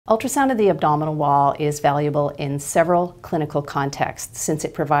Ultrasound of the abdominal wall is valuable in several clinical contexts since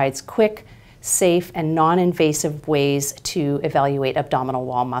it provides quick, safe, and non-invasive ways to evaluate abdominal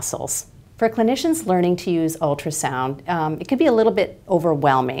wall muscles. For clinicians learning to use ultrasound, it can be a little bit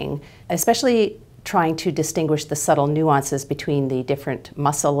overwhelming, especially trying to distinguish the subtle nuances between the different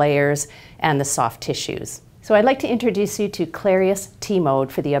muscle layers and the soft tissues. So I'd like to introduce you to Clarius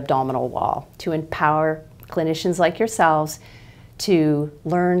T-Mode for the abdominal wall to empower clinicians like yourselves to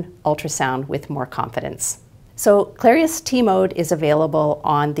learn ultrasound with more confidence. So Clarius T-Mode is available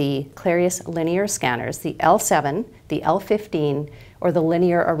on the Clarius linear scanners, the L7, the L15, or the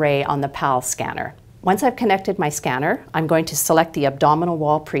linear array on the PAL scanner. Once I've connected my scanner, I'm going to select the abdominal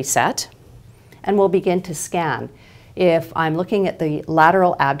wall preset and we'll begin to scan. If I'm looking at the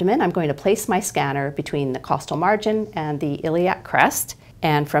lateral abdomen, I'm going to place my scanner between the costal margin and the iliac crest.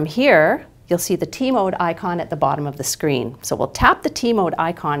 And from here, you'll see the T-Mode icon at the bottom of the screen. So we'll tap the T-Mode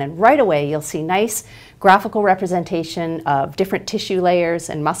icon and right away you'll see nice graphical representation of different tissue layers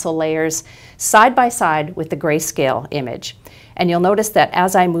and muscle layers side by side with the grayscale image. And you'll notice that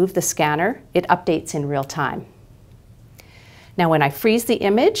as I move the scanner, it updates in real time. Now when I freeze the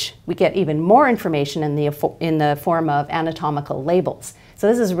image, we get even more information in the form of anatomical labels. So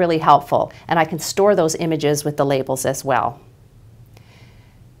this is really helpful, and I can store those images with the labels as well.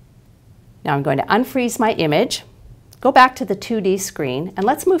 Now I'm going to unfreeze my image, go back to the 2D screen, and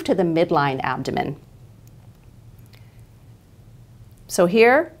let's move to the midline abdomen. So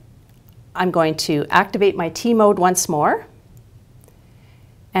here, I'm going to activate my T-Mode once more.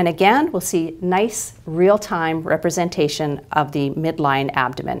 And again, we'll see nice real-time representation of the midline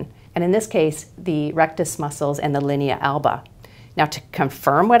abdomen. And in this case, the rectus muscles and the linea alba. Now to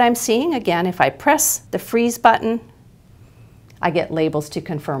confirm what I'm seeing, again, if I press the freeze button, I get labels to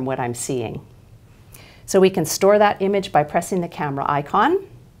confirm what I'm seeing. So we can store that image by pressing the camera icon,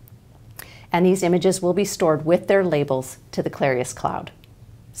 and these images will be stored with their labels to the Clarius cloud.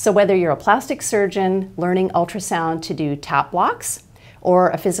 So whether you're a plastic surgeon learning ultrasound to do tap blocks,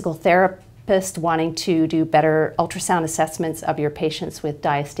 or a physical therapist wanting to do better ultrasound assessments of your patients with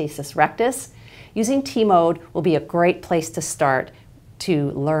diastasis rectus, using T-Mode will be a great place to start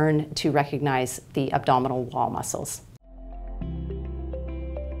to learn to recognize the abdominal wall muscles.